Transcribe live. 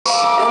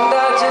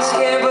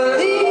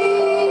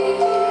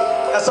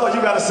That's all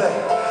you gotta say.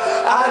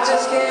 I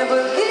just can't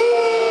believe,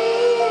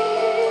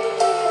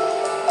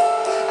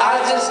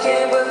 I just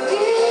can't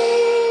believe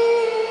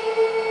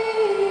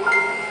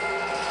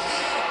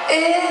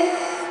it.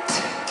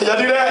 Can y'all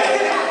do that?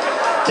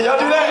 Can y'all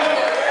do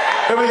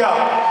that? Here we go.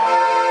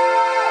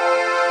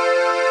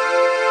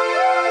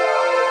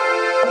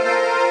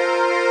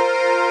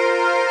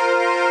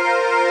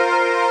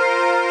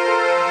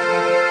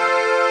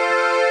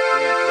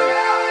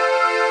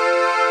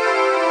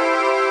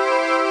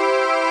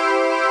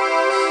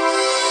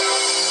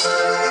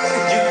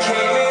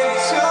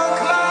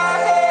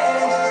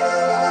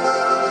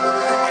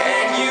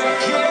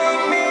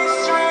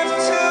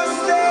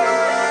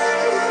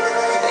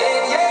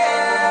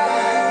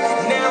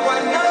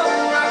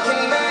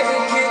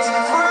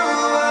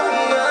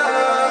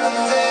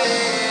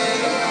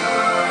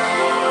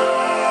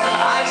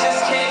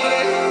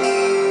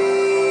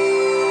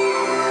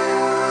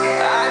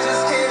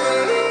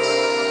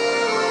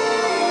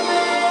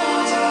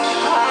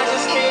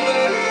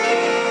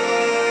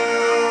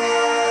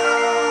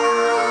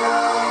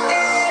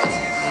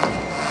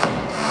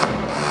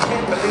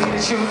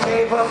 You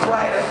gave a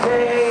brighter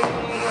day,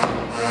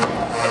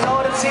 and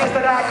all the tears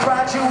that I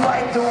cried you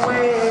wiped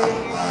away.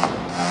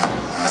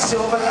 A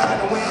silver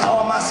lining when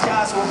all my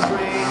skies were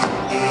gray.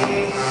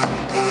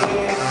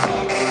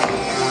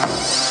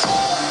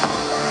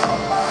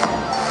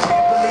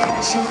 Can't believe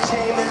that you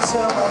came into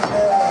my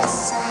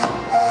mess.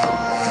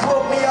 You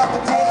woke me up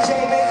and then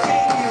came and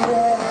gave me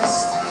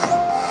rest.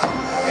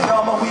 And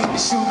all my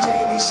weakness you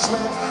gave me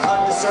strength.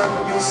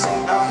 Undeserving you say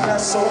I'm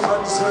blessed, so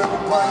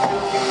undeserving but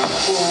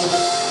you.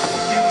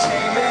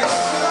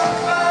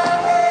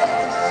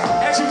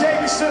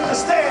 To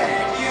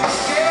stand. You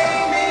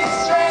gave me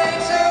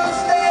strength to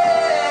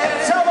stand.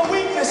 And tell my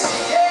weakness.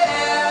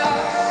 Yeah.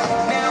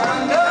 Now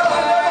I know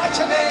I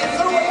can make it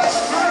through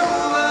another.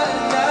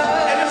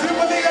 And if you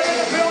believe that in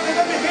the building,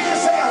 let me hear you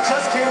say, I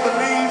just can't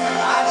believe.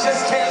 I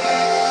just can't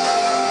believe.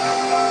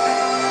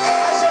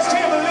 I just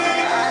can't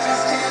believe. I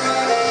just can't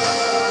believe.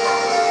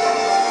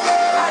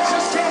 I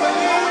just can't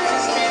believe. I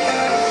just can't believe.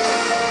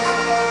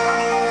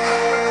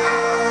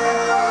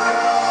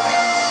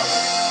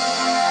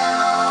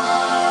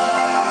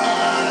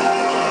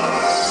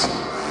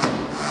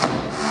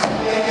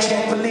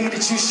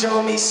 You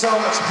showed me so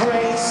much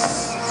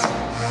grace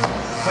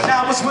when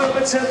I was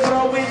willing to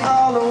throw it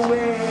all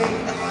away.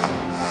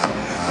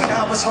 When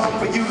I was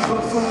hungry, you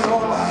put food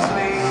on my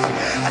plate.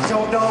 I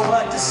don't know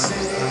what to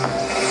say.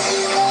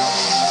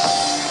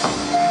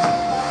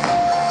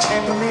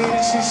 Can't believe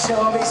that you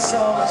showed me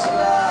so much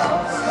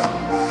love,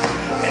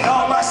 and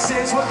all my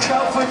sins were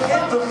covered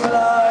in the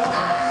blood.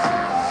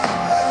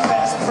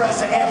 Past,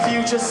 present, and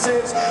future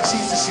sins.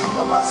 She's the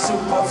shooter, my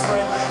super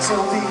friend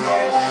till the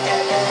end.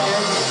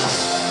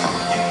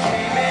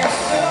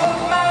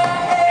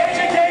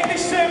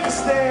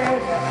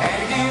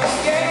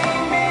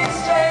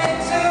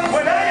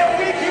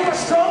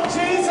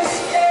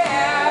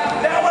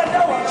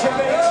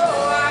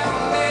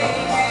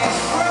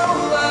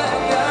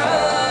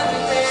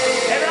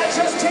 I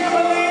just can't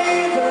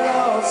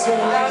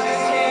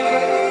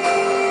believe.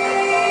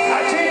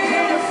 I can't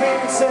hear your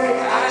fans say,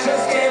 I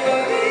just can't believe.